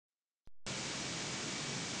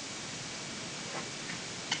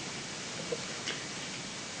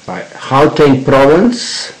Right, Gauteng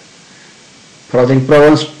Province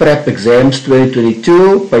Prep Exams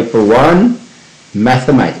 2022, Paper 1,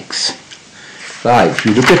 Mathematics. Right, if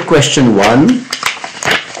you look at question 1,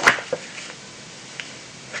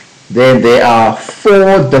 then there are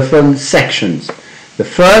 4 different sections. The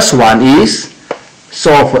first one is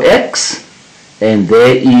solve for x, and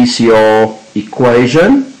there is your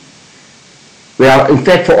equation. Well, in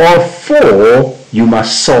fact, for all 4, you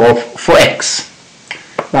must solve for x.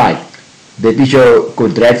 Right, that is your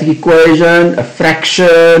quadratic equation, a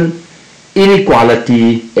fraction,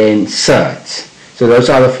 inequality, and surds. So those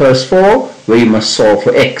are the first 4 where you must solve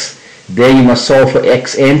for x. Then you must solve for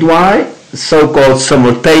x and y, so-called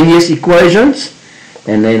simultaneous equations.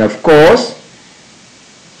 And then, of course,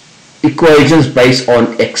 equations based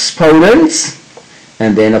on exponents.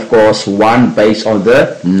 And then, of course, one based on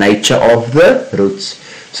the nature of the roots.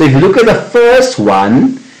 So if you look at the first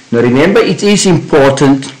one, now remember, it is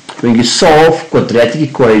important when you solve quadratic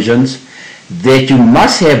equations that you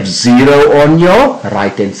must have 0 on your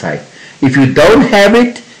right hand side. If you don't have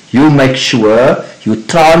it, you make sure you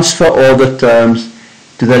transfer all the terms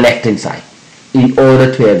to the left hand side in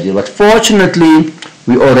order to have 0. But fortunately,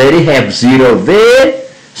 we already have 0 there,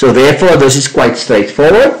 so therefore this is quite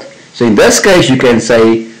straightforward. So in this case, you can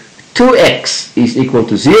say 2x is equal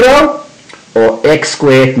to 0, or x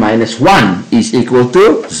squared minus 1 is equal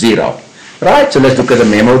to 0. Right, so let's look at the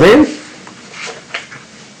memo then.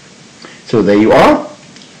 So there you are.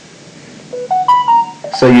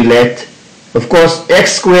 So you let, of course,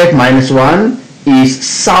 x squared minus 1 is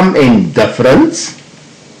sum and difference.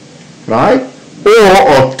 Right? Or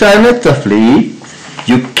alternatively,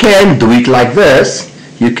 you can do it like this.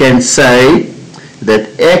 You can say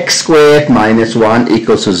that x squared minus 1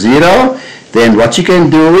 equals to 0. Then what you can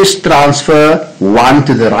do is transfer 1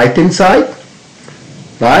 to the right hand side,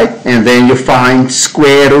 right? And then you find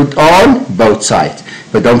square root on both sides.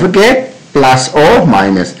 But don't forget, plus or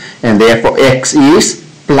minus. And therefore x is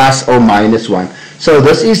plus or minus 1. So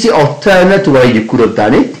this is the alternate way you could have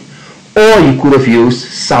done it. Or you could have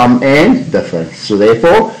used sum and difference. So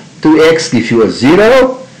therefore, 2x gives you a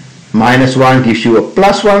 0. Minus 1 gives you a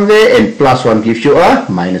plus 1 there. And plus 1 gives you a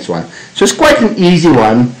minus 1. So it's quite an easy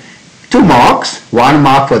one. 2 marks, 1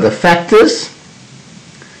 mark for the factors,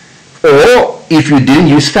 or if you didn't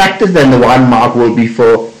use factors, then the 1 mark will be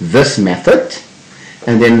for this method,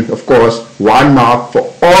 and then of course 1 mark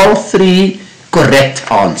for all 3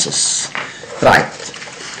 correct answers. Right,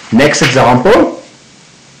 next example.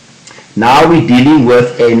 Now we're dealing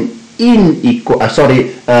with an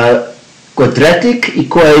quadratic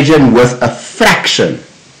equation with a fraction.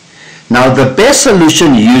 Now the best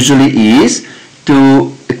solution usually is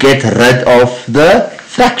to get rid of the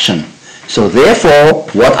fraction. So therefore,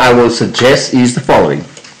 what I will suggest is the following.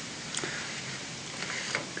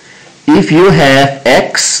 If you have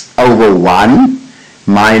x over 1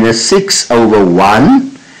 minus 6 over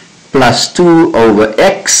 1 plus 2 over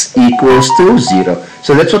x equals to 0.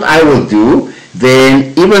 So that's what I will do.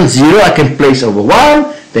 Then even 0 I can place over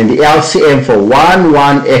 1. Then the LCM for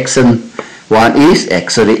 1, x and 1 is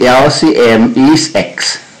x. So the LCM is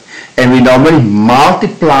x. And we normally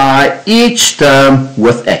multiply each term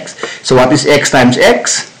with x. So what is x times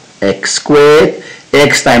x? X squared.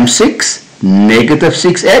 X times 6, negative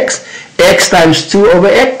 6x. X times 2 over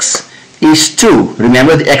x is 2.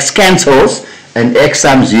 Remember, the x cancels, and x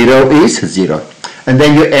times 0 is 0. And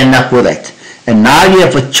then you end up with that. And now you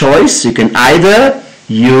have a choice. You can either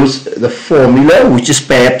use the formula, which is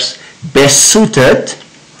perhaps best suited.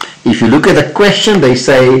 If you look at the question, they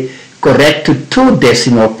say correct to 2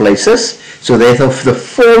 decimal places, so therefore the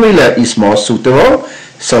formula is more suitable.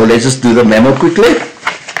 So let's just do the memo quickly.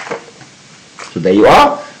 So there you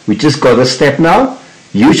are. We just got a step now.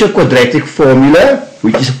 Use your quadratic formula,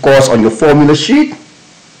 which is of course on your formula sheet.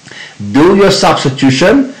 Do your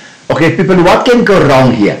substitution. Okay people, what can go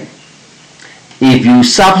wrong here? If you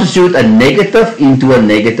substitute a negative into a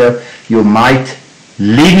negative, you might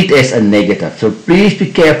leave it as a negative. So please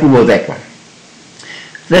be careful with that one.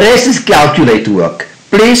 The rest is calculator work.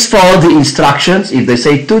 Please follow the instructions. If they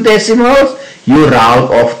say 2 decimals, you round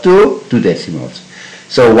off to 2 decimals.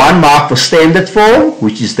 So 1 mark for standard form,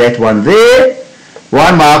 which is that one there.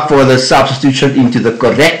 1 mark for the substitution into the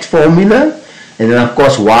correct formula. And then of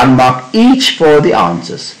course 1 mark each for the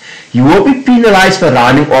answers. You will be penalized for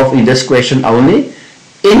rounding off in this question only.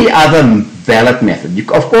 Any other valid method.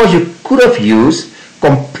 Of course you could have used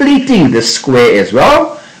completing the square as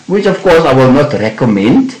well, which of course I will not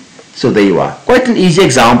recommend. So there you are. Quite an easy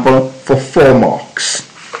example for 4 marks.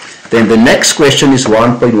 Then the next question is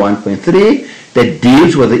 1.1.3 that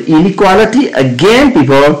deals with the inequality. Again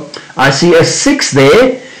people, I see a 6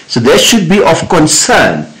 there. So that should be of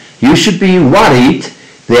concern. You should be worried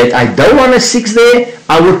that I don't want a 6 there,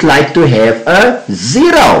 I would like to have a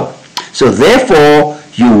 0. So therefore,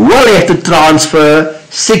 you will have to transfer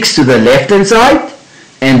 6 to the left hand side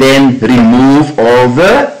and then remove all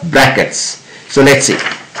the brackets. So let's see.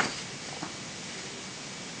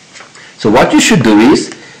 So what you should do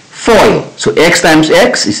is FOIL. So x times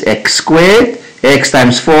x is x squared, x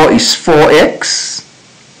times 4 is 4x,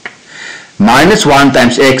 minus 1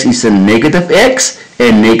 times x is a negative x,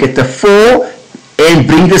 and negative 4, and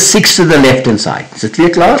bring the 6 to the left hand side. Is it clear,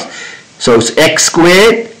 class? So it's x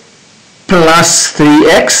squared plus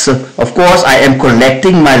 3x. So of course I am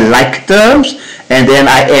collecting my like terms and then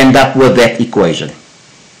I end up with that equation.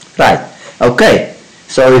 Right. Okay.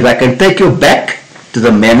 So if I can take you back to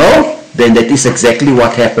the memo, then that is exactly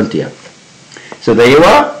what happened here. So there you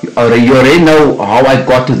are. You already know how I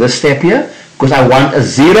got to this step here. Because I want a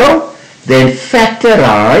 0, then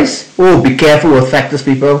factorize. Oh, be careful with factors,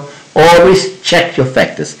 people. Always check your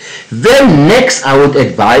factors. Then next I would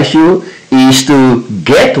advise you is to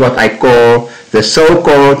get what I call the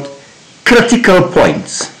so-called critical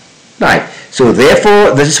points. Right. So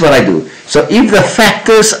therefore, this is what I do. So if the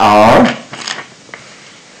factors are,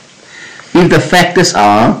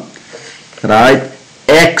 right,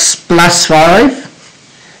 x plus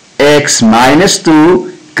 5, x minus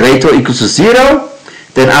 2 greater or equal to 0,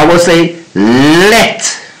 then I will say let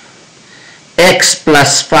x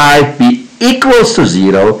plus 5 be equals to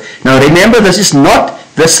 0. Now remember, this is not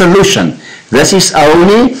the solution. This is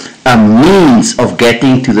only a means of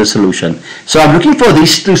getting to the solution. So I'm looking for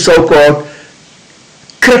these two so-called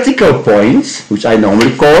critical points, which I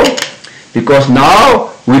normally call, because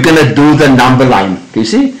now we're going to do the number line. You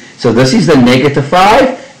see? So this is the negative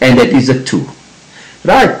 5 and that is a 2.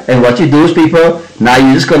 Right? And what you do is, people, now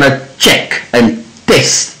you're just going to check and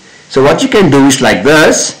test. So what you can do is like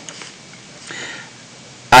this.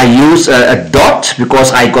 I use a dot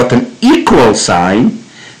because I got an equal sign.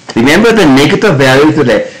 Remember the negative value to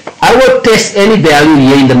that. I will test any value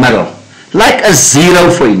here in the middle. Like a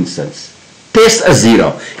 0, for instance. Test a 0.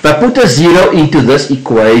 If I put a 0 into this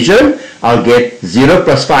equation, I'll get 0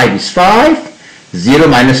 plus 5 is 5. 0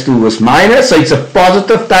 minus 2 is minus. So it's a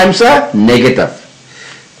positive times a negative.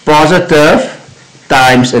 Positive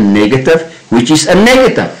times a negative, which is a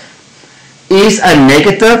negative. Is a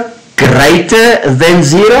negative greater than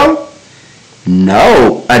 0?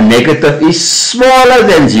 No, a negative is smaller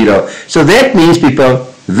than 0. So that means,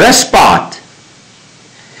 people, this part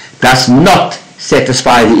does not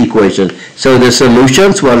satisfy the equation. So the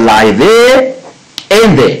solutions will lie there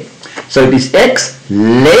and there. So it is x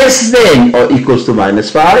less than or equals to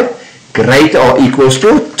minus 5, greater or equals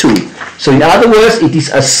to 2. So in other words, it is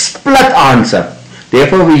a split answer.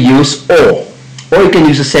 Therefore we use or you can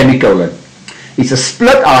use a semicolon. It's a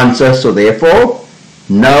split answer, so therefore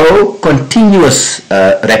no continuous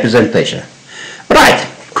representation. Right,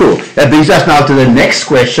 cool. That brings us now to the next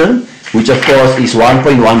question, which of course is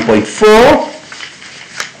 1.1.4.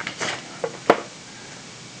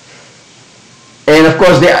 And of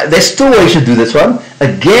course there's two ways to do this one.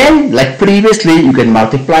 Again, like previously, you can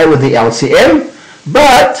multiply with the LCM,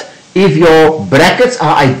 but if your brackets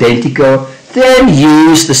are identical, then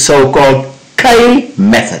use the so-called K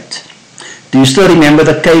method. Do you still remember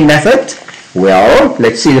the K method? Well,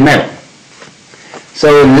 let's see the method. So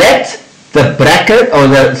let the bracket or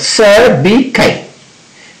the cell be K.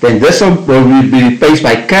 Then this one will be replaced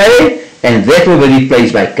by K, and that will be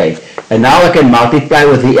replaced by K. And now I can multiply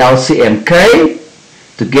with the LCM K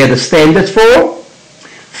to get the standard form.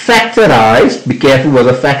 Factorize, be careful with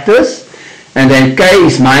the factors. And then K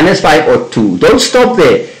is minus 5 or 2. Don't stop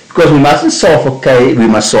there, because we mustn't solve for K, we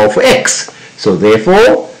must solve for X. So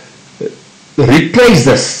therefore, replace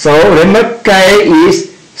this. So remember, K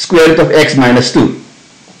is square root of X minus 2.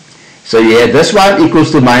 So you have this one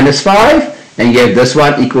equals to minus 5, and you have this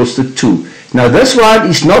one equals to 2. Now this one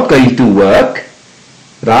is not going to work,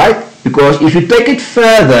 right? Because if you take it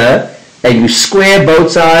further and you square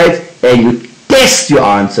both sides and you test your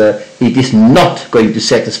answer, it is not going to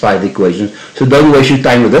satisfy the equation. So don't waste your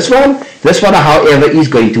time with this one. This one, however, is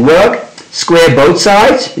going to work. Square both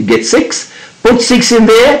sides, you get 6. Put 6 in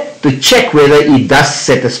there to check whether it does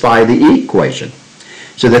satisfy the equation.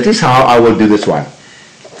 So that is how I will do this one.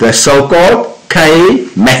 The so-called K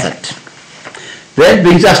method. That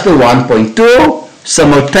brings us to 1.2,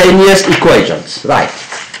 simultaneous equations. Right.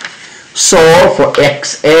 Solve for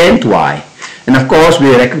x and y. And of course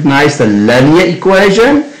we recognize the linear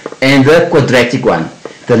equation and the quadratic one.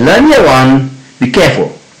 The linear one, be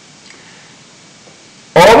careful.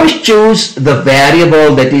 Always choose the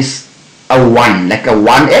variable that is a 1, like a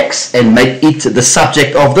 1x, and make it the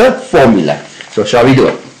subject of the formula. So shall we do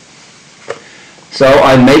it? So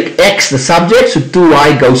I make x the subject, so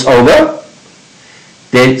 2y goes over.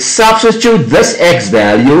 Then substitute this x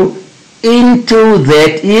value into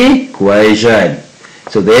that equation.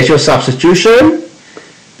 So there's your substitution.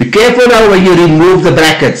 Be careful now when you remove the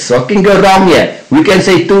brackets. So what can go wrong here? We can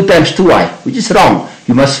say 2 times 2y, which is wrong.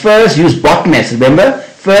 You must first use BODMAS, remember?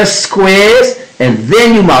 First squares and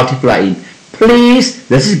then you multiply in. Please,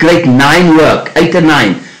 this is grade 9 work, 8 and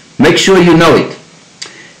 9. Make sure you know it.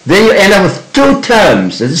 Then you end up with 2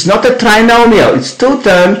 terms. This is not a trinomial, it's 2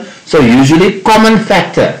 terms, so usually common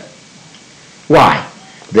factor. Y.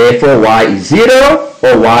 Therefore y is 0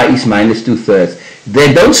 or y is minus 2/3.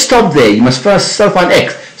 Then don't stop there, you must first solve on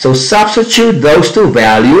x. So substitute those 2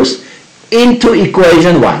 values into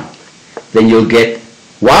equation 1. Then you'll get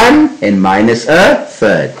 1 and minus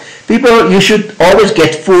 1/3. People, you should always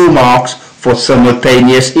get full marks for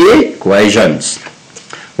simultaneous equations.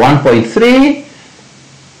 1.3,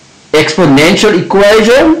 exponential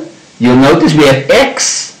equation. You'll notice we have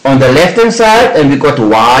x on the left hand side and we got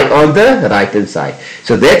y on the right hand side.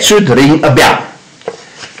 So that should ring a bell.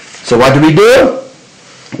 So what do we do?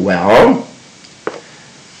 Well,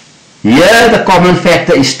 here the common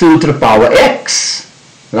factor is 2 to the power x,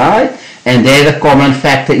 right? And there the common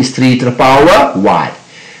factor is 3 to the power y.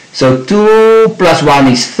 So 2 plus 1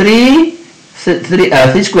 is 3.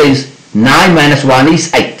 3 squared is 9 minus 1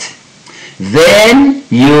 is 8. Then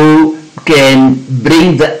you can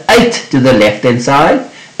bring the 8 to the left hand side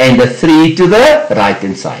and the 3 to the right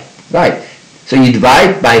hand side. Right. So you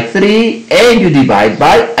divide by 3 and you divide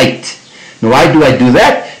by 8. Now why do I do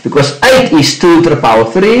that? Because 8 is 2 to the power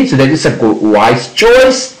 3, so that is a wise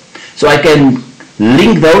choice. So I can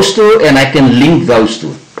link those two and I can link those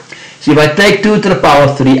two. So if I take 2 to the power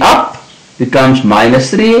 3 up, becomes minus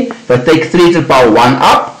 3. If I take 3 to the power 1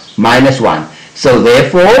 up, minus 1. So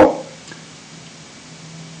therefore,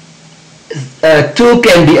 2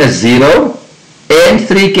 can be a 0 and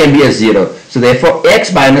 3 can be a 0. So therefore,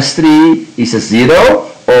 x minus 3 is a 0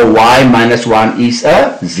 or y minus 1 is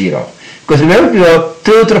a 0. Because remember,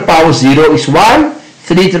 2 to the power 0 is 1,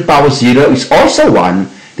 3 to the power 0 is also 1.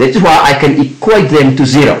 That is why I can equate them to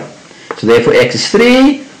 0. So therefore, x is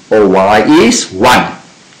 3 or y is 1.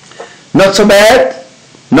 Not so bad,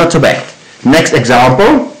 not so bad. Next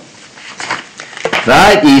example,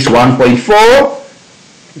 right, is 1.4.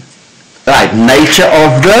 Right, nature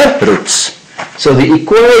of the roots. So the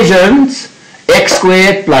equations x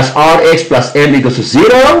squared plus rx plus m equals to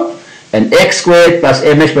 0 and x squared plus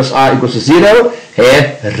mx plus r equals to 0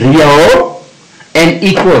 have real and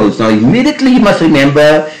equal roots. Now immediately you must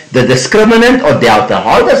remember the discriminant or delta.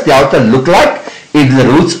 How does delta look like if the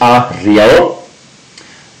roots are real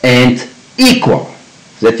and equal?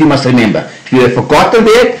 That you must remember. If you have forgotten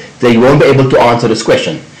that, then you won't be able to answer this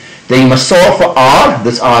question. Then you must solve for r,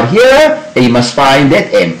 this r here, and you must find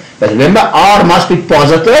that m. But remember, r must be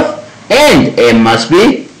positive and m must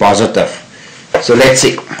be positive. So let's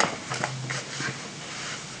see.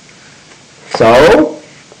 So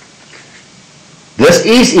this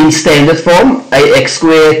is in standard form, ax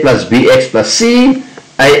squared plus bx plus c,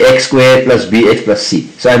 ax squared plus bx plus c.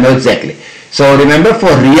 So I know exactly. So remember,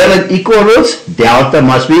 for real and equal roots, delta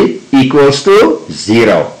must be equals to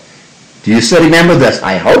 0. Do you still remember this?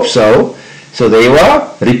 I hope so. So there you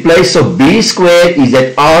are. Replace. So b squared is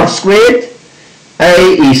at r squared,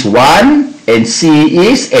 a is 1 and c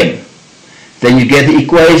is m. Then you get the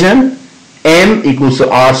equation m equals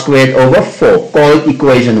to r squared over 4. Call it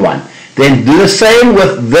equation 1. Then do the same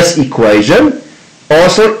with this equation,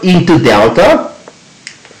 also into delta,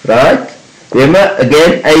 right? Remember,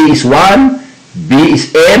 again, a is 1, b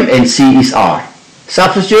is m, and c is r.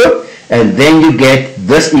 Substitute, and then you get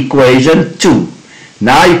this equation 2.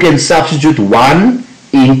 Now you can substitute 1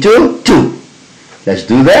 into 2. Let's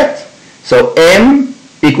do that. So m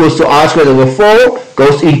equals to r squared over 4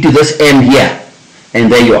 goes into this m here.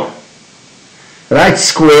 And there you are. Right,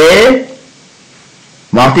 square,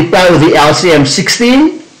 multiply with the LCM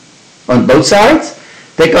 16 on both sides.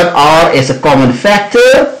 Take out r as a common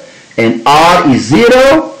factor, and r is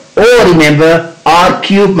 0, or remember, r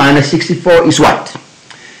cubed minus 64 is what?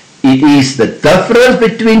 It is the difference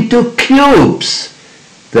between 2 cubes.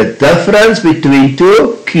 The difference between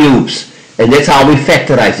 2 cubes. And that's how we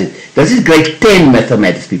factorize it. This is grade 10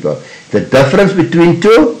 mathematics, people. The difference between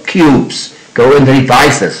 2 cubes. Go and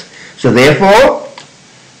revise this. So therefore,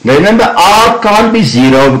 remember, r can't be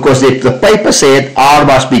 0 because the paper said r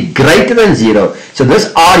must be greater than 0. So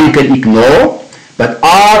this r you can ignore, but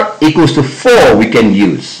r equals to 4 we can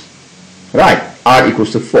use. Right, r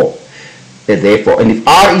equals to 4. Therefore, and if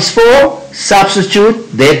R is 4,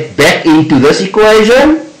 substitute that back into this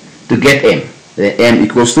equation to get M. Then M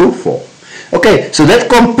equals to 4. Okay, so that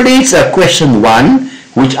completes question 1,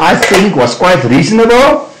 which I think was quite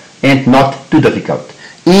reasonable and not too difficult.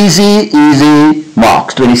 Easy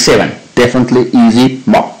marks. 27. Definitely easy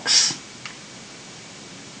marks.